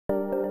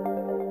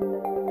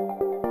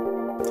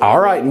All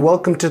right, and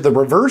welcome to the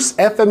reverse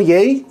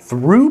FMEA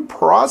through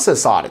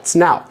process audits.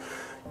 Now,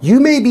 you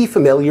may be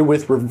familiar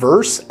with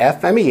reverse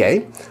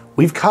FMEA.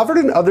 We've covered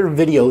in other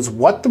videos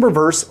what the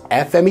reverse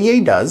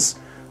FMEA does,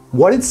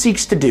 what it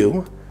seeks to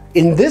do.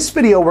 In this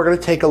video, we're going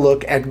to take a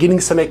look at getting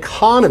some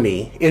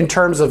economy in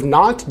terms of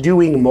not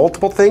doing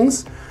multiple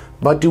things,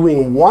 but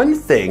doing one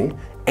thing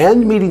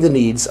and meeting the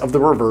needs of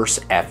the reverse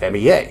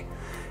FMEA.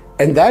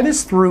 And that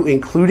is through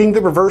including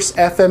the reverse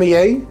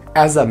FMEA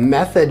as a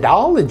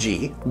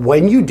methodology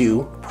when you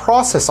do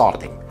process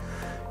auditing.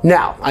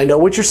 Now, I know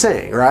what you're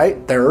saying,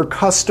 right? There are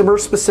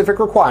customer-specific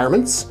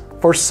requirements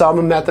for some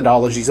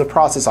methodologies of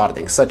process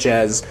auditing, such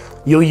as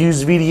you'll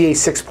use VDA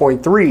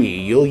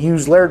 6.3, you'll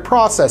use layered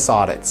process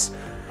audits.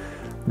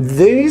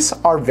 These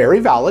are very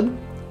valid,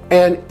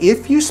 and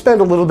if you spend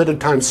a little bit of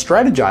time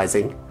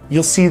strategizing,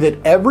 you'll see that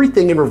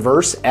everything in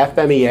reverse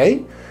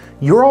FMEA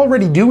you're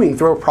already doing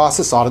through a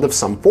process audit of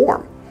some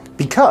form.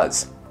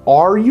 Because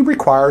are you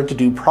required to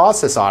do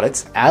process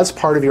audits as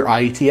part of your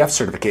IETF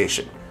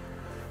certification?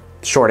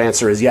 The short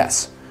answer is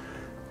yes.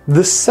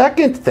 The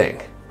second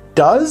thing,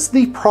 does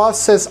the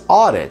process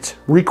audit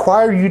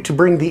require you to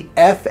bring the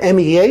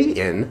FMEA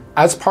in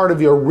as part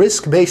of your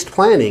risk-based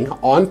planning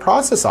on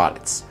process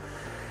audits?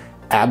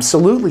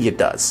 Absolutely it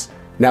does.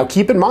 Now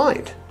keep in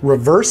mind,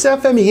 reverse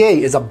FMEA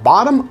is a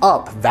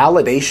bottom-up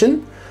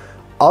validation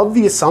of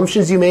the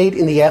assumptions you made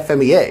in the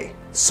FMEA,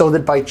 so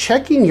that by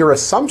checking your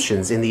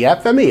assumptions in the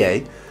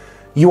FMEA,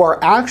 you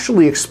are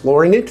actually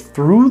exploring it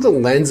through the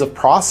lens of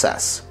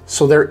process.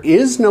 So there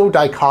is no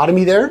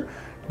dichotomy there,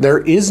 there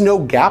is no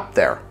gap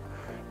there.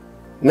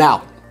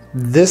 Now,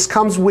 this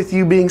comes with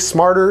you being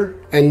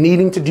smarter and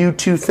needing to do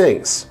two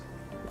things.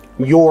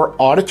 Your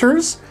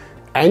auditors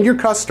and your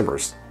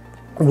customers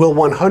will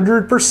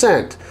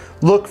 100%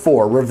 look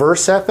for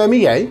reverse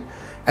FMEA,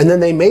 and then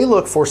they may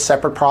look for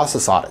separate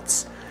process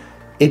audits.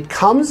 It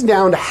comes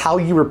down to how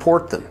you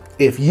report them.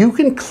 If you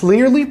can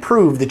clearly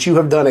prove that you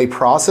have done a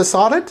process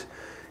audit,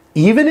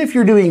 even if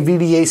you're doing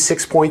VDA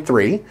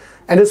 6.3,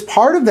 and as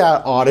part of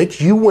that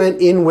audit, you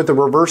went in with a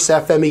reverse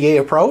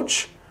FMEA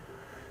approach,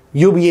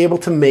 you'll be able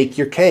to make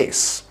your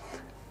case.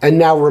 And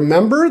now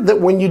remember that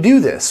when you do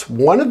this,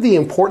 one of the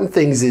important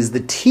things is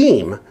the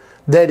team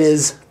that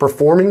is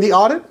performing the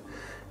audit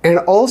and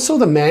also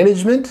the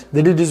management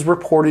that it is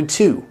reported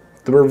to.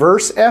 The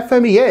reverse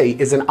FMEA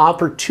is an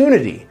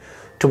opportunity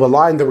to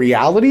align the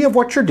reality of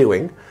what you're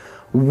doing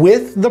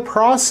with the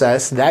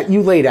process that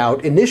you laid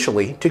out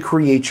initially to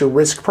create your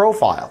risk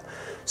profile.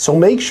 So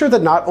make sure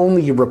that not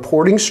only your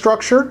reporting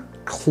structure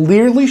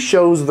clearly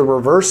shows the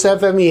reverse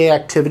FMEA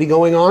activity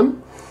going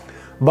on,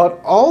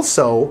 but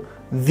also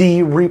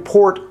the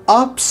report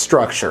up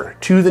structure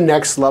to the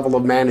next level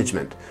of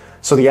management.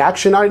 So the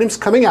action items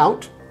coming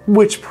out,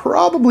 which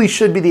probably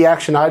should be the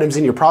action items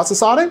in your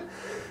process audit,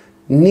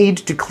 need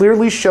to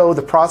clearly show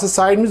the process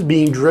items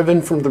being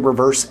driven from the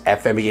reverse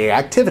FMEA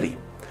activity.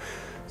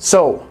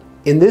 So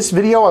in this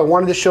video, I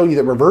wanted to show you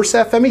that reverse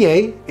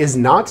FMEA is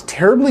not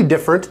terribly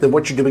different than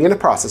what you're doing in a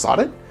process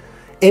audit,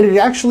 and it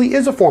actually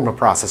is a form of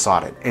process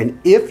audit. And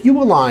if you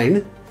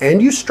align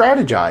and you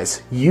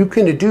strategize, you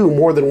can do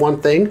more than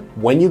one thing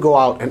when you go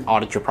out and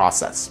audit your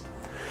process.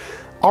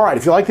 All right,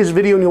 if you like this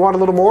video and you want a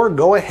little more,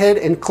 go ahead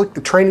and click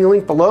the training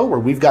link below where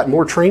we've got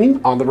more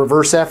training on the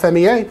reverse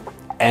FMEA,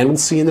 and we'll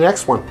see you in the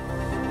next one.